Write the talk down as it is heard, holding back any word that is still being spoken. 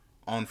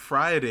On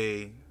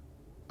Friday,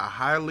 a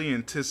highly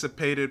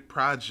anticipated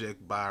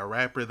project by a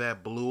rapper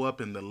that blew up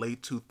in the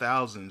late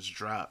 2000s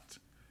dropped.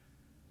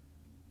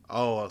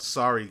 Oh,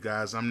 sorry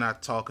guys, I'm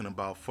not talking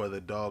about For the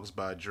Dogs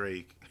by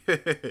Drake.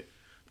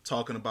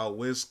 Talking about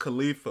Wiz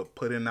Khalifa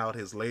putting out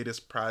his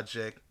latest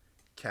project,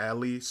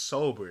 Khali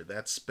Sober.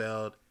 That's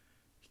spelled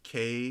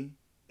Khali,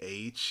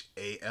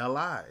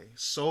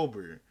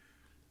 Sober.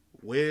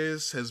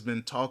 Wiz has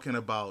been talking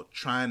about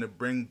trying to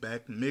bring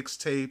back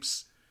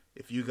mixtapes.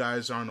 If you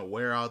guys aren't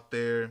aware out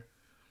there,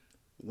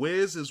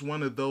 Wiz is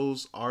one of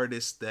those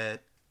artists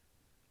that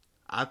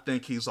I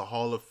think he's a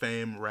Hall of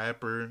Fame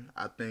rapper.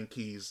 I think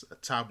he's a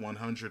top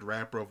 100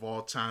 rapper of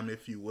all time,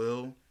 if you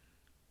will.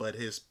 But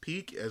his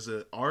peak as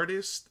an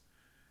artist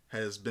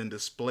has been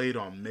displayed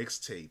on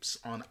mixtapes.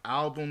 On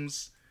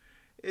albums,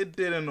 it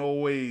didn't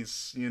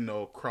always,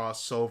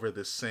 cross over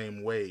the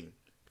same way.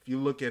 If you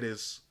look at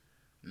his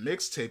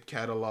mixtape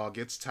catalog,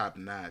 it's top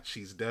notch.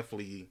 He's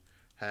definitely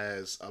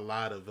has a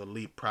lot of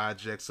elite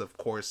projects. Of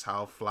course,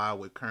 How Fly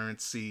with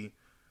Currency,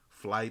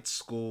 Flight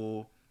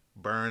School,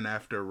 Burn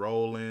After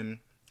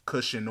Rollin',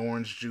 Cushion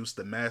Orange Juice,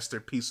 the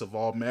masterpiece of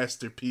all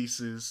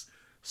masterpieces,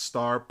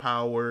 Star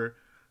Power,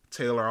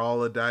 Taylor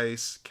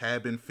Alladice,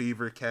 Cabin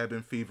Fever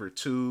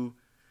 2.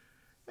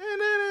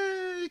 And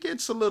then it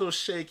gets a little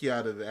shaky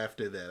out of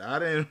after that. I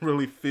didn't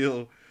really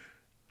feel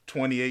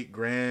 28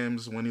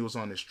 grams when he was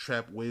on his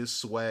Trap Wiz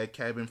swag,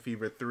 Cabin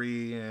Fever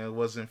 3, and it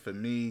wasn't for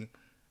me.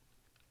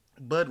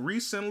 But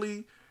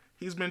recently,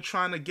 he's been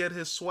trying to get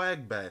his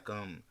swag back.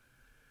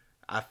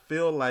 I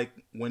feel like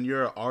when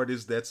you're an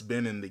artist that's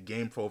been in the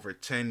game for over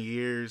 10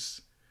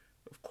 years,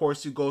 of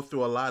course you go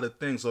through a lot of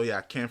things. Oh yeah,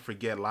 I can't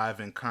forget Live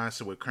in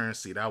Concert with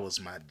Currency. That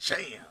was my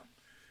jam.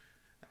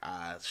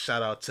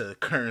 Shout out to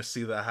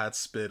Currency, the hot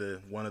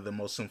spitter, one of the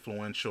most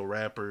influential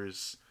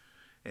rappers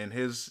in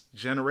his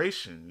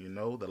generation,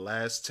 the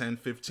last 10,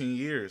 15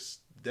 years,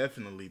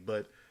 definitely.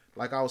 But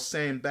like I was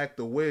saying, back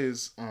to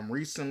Wiz,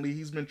 recently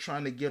he's been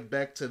trying to get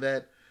back to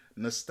that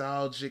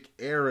nostalgic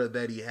era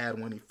that he had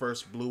when he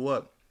first blew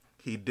up.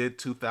 He did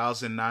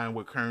 2009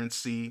 with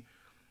Currency.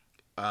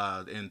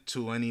 In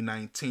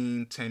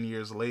 2019, 10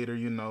 years later,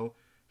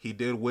 he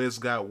did Wiz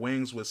Got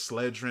Wings with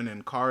Sledrin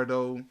and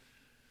Cardo.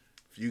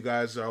 If you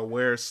guys are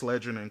aware,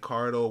 Sledrin and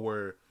Cardo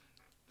were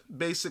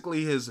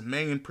basically his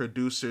main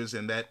producers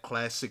in that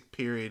classic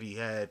period he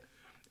had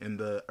in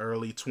the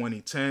early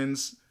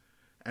 2010s.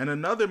 And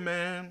another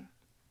man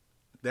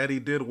that he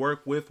did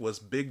work with was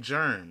Big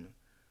Germ.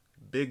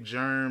 Big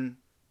Germ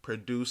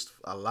produced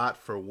a lot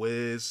for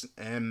Wiz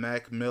and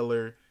Mac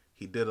Miller.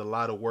 He did a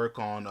lot of work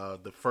on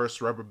the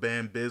first Rubber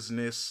Band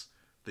Business,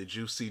 the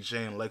Juicy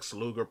J and Lex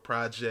Luger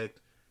project,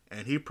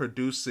 and he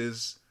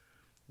produces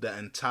the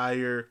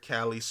entire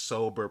Khali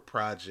Sober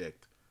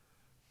project.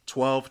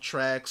 12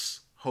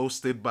 tracks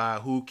hosted by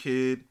Who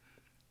Kid.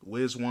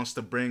 Wiz wants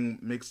to bring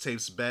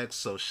mixtapes back,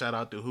 so shout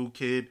out to Who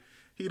Kid.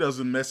 He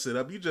doesn't mess it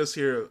up. You just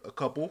hear a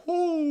couple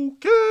Who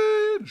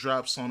Kid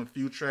drops on a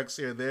few tracks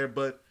here and there,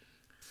 but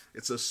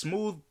it's a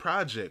smooth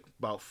project.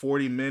 About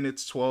 40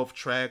 minutes, 12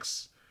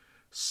 tracks.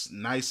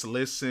 Nice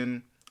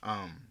listen.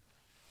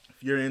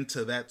 If you're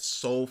into that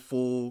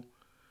soulful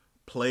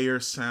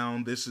player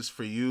sound, this is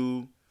for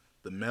you.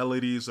 The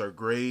melodies are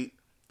great.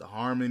 The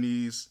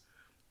harmonies.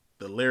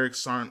 The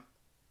lyrics aren't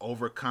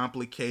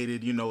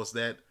overcomplicated. It's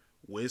that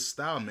Wiz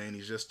style, man.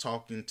 He's just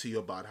talking to you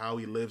about how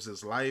he lives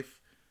his life,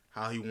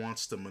 how he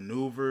wants to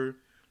maneuver,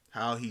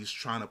 how he's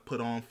trying to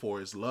put on for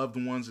his loved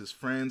ones, his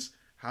friends,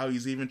 how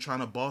he's even trying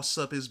to boss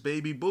up his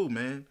baby boo,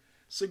 man.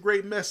 It's a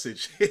great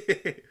message.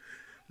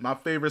 My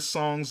favorite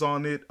songs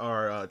on it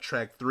are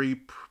track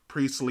 3,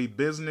 Priestly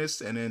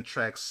Business, and then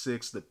track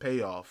 6, The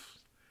Payoff.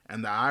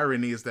 And the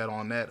irony is that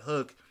on that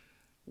hook,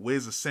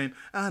 Wiz is saying,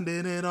 I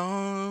did it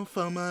all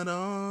for my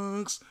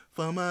dogs,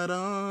 for my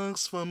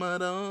dogs, for my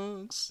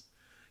dogs.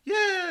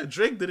 Yeah,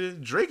 Drake did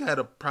it. Drake had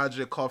a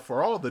project called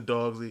For All the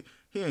Dogs.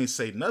 He ain't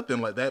say nothing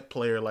like that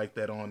player like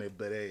that on it,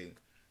 but hey,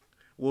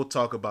 we'll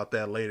talk about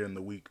that later in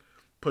the week.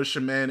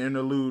 Pusha Man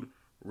interlude,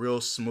 real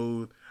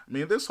smooth. I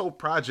mean, this whole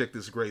project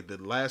is great. The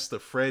Last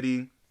of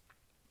Freddie,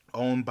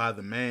 Owned by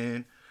the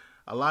Man.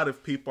 A lot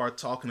of people are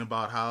talking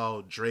about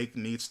how Drake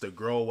needs to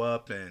grow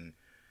up and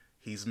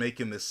he's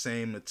making the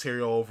same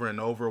material over and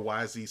over.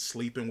 Why is he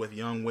sleeping with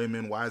young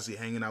women? Why is he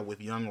hanging out with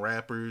young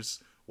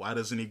rappers? Why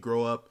doesn't he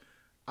grow up?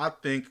 I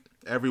think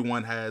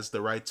everyone has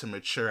the right to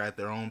mature at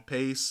their own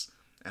pace.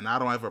 And I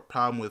don't have a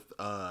problem with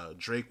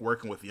Drake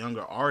working with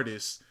younger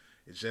artists.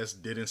 It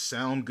just didn't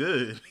sound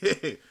good.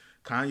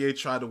 Kanye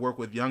tried to work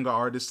with younger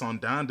artists on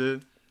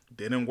Donda.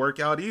 Didn't work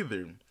out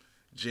either.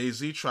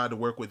 Jay-Z tried to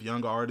work with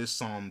younger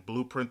artists on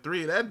Blueprint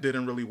 3. That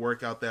didn't really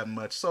work out that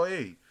much. So,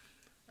 hey,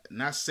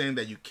 not saying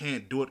that you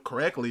can't do it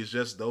correctly. It's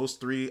just those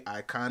 3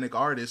 iconic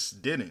artists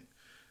didn't.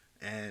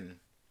 And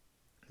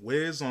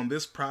Wiz on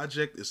this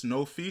project is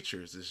no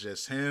features. It's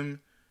just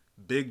him,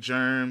 Big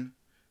Germ,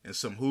 and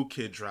some Who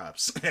Kid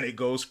drops. And it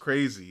goes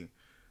crazy.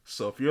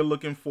 So if you're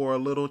looking for a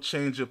little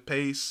change of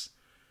pace,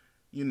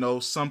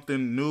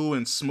 something new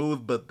and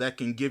smooth, but that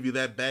can give you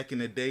that back in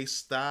the day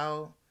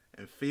style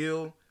and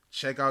feel,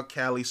 Check out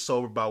Khali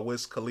Sober by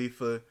Wiz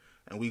Khalifa.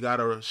 And we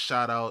gotta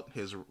shout out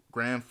his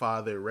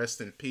grandfather,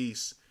 rest in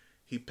peace.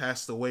 He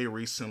passed away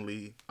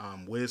recently.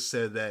 Wiz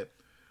said that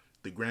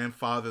the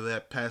grandfather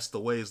that passed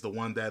away is the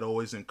one that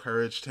always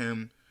encouraged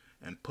him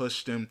and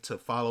pushed him to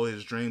follow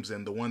his dreams,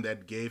 and the one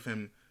that gave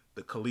him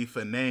the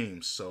Khalifa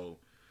name. So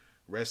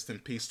rest in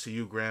peace to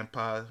you,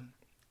 Grandpa.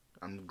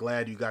 I'm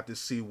glad you got to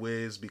see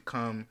Wiz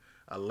become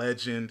a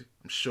legend.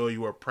 I'm sure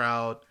you are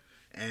proud.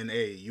 And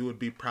hey, you would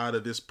be proud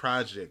of this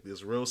project.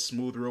 This real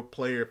smooth, real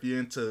player. If you're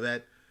into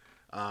that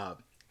uh,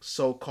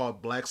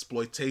 so-called black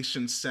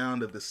exploitation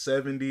sound of the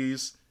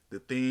 '70s, the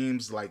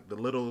themes, like the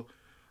little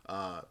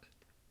uh,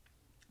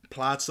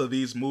 plots of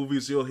these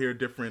movies, you'll hear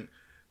different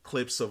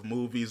clips of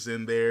movies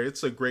in there.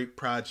 It's a great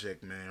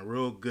project, man.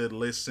 Real good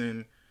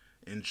listen,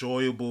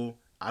 enjoyable.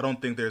 I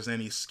don't think there's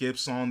any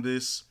skips on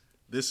this.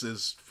 This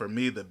is, for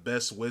me, the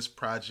best Wiz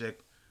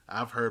project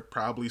I've heard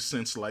probably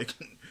since like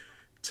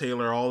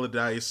Taylor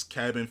Alladice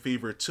Cabin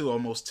Fever 2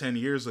 almost 10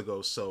 years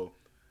ago. So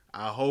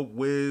I hope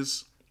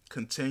Wiz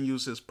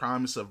continues his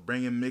promise of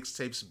bringing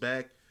mixtapes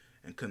back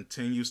and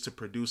continues to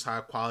produce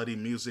high quality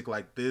music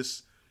like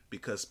this,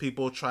 because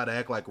people try to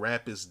act like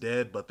rap is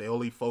dead, but they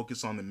only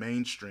focus on the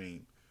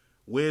mainstream.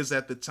 Wiz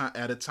at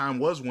a time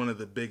was one of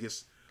the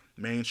biggest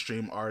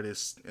mainstream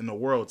artists in the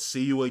world.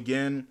 See You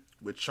Again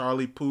with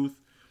Charlie Puth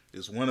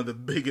is one of the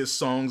biggest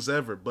songs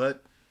ever.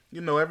 But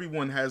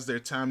everyone has their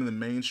time in the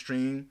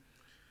mainstream.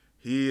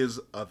 He is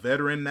a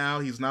veteran now.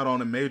 He's not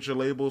on a major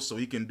label, so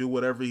he can do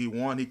whatever he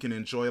wants. He can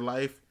enjoy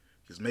life.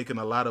 He's making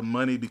a lot of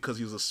money because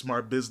he's a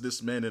smart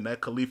businessman, and that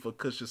Khalifa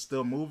Kush is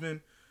still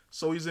moving.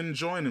 So he's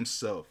enjoying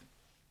himself.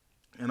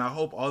 And I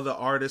hope all the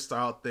artists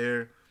out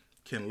there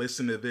can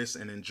listen to this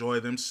and enjoy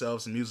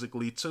themselves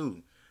musically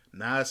too.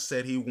 Nas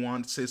said he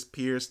wants his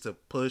peers to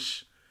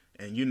push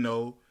and,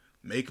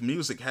 make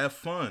music, have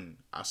fun.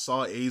 I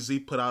saw AZ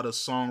put out a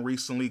song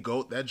recently,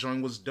 GOAT. That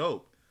joint was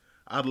dope.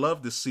 I'd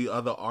love to see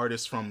other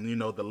artists from,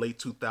 the late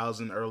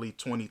 2000s, early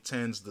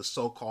 2010s, the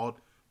so-called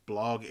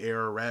blog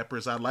era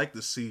rappers. I'd like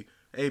to see,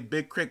 hey,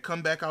 Big Crit,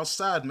 come back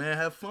outside, man,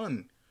 have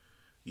fun.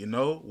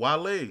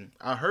 Wale,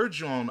 I heard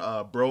you on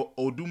bro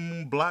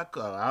Odum Black.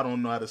 I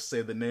don't know how to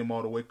say the name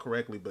all the way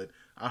correctly, but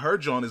I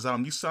heard you on his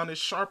album. You sounded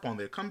sharp on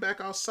there. Come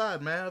back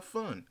outside, man. Have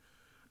fun.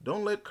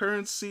 Don't let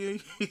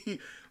Currency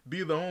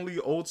be the only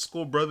old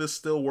school brother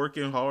still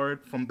working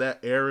hard from that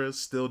era,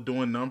 still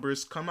doing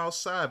numbers. Come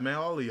outside, man,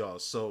 all of y'all.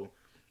 So,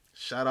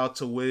 shout out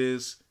to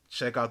Wiz.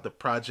 Check out the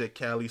project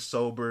Khali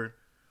Sober.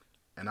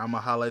 And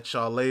I'ma holla at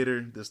y'all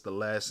later. This the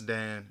Last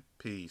Dan.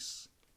 Peace.